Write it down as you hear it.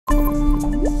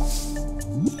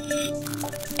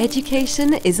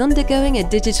Education is undergoing a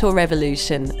digital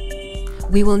revolution.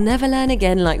 We will never learn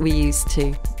again like we used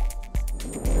to.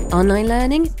 Online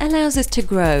learning allows us to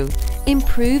grow,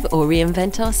 improve or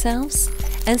reinvent ourselves,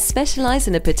 and specialize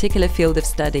in a particular field of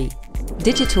study.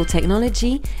 Digital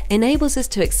technology enables us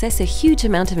to access a huge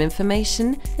amount of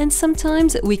information, and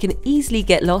sometimes we can easily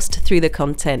get lost through the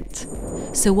content.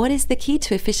 So what is the key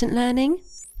to efficient learning?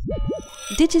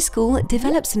 digiSchool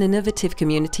develops an innovative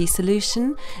community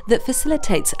solution that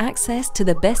facilitates access to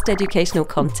the best educational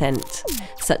content,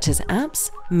 such as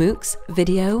apps, MOOCs,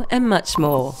 video, and much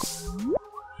more.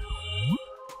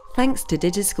 Thanks to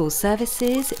digiSchool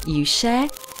services, you share,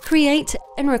 create,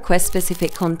 and request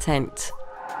specific content.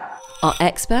 Our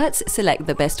experts select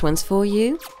the best ones for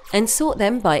you and sort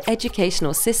them by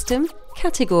educational system,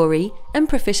 category, and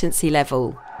proficiency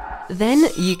level. Then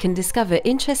you can discover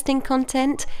interesting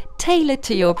content tailored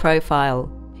to your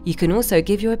profile. You can also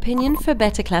give your opinion for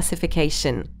better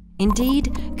classification.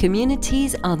 Indeed,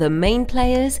 communities are the main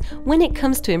players when it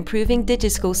comes to improving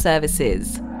digiSchool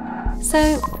services.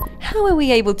 So, how are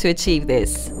we able to achieve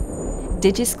this?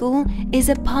 digiSchool is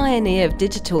a pioneer of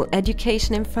digital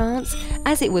education in France,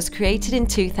 as it was created in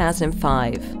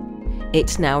 2005.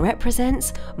 It now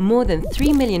represents more than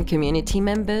 3 million community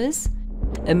members,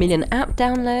 1 million app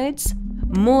downloads,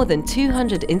 more than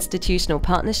 200 institutional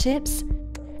partnerships,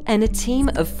 and a team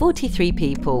of 43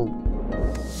 people.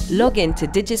 Log in to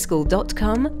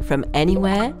digischool.com from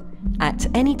anywhere, at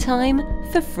any time,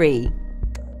 for free.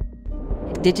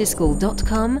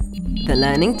 digischool.com, the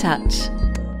learning touch.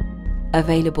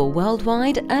 Available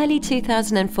worldwide early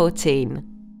 2014.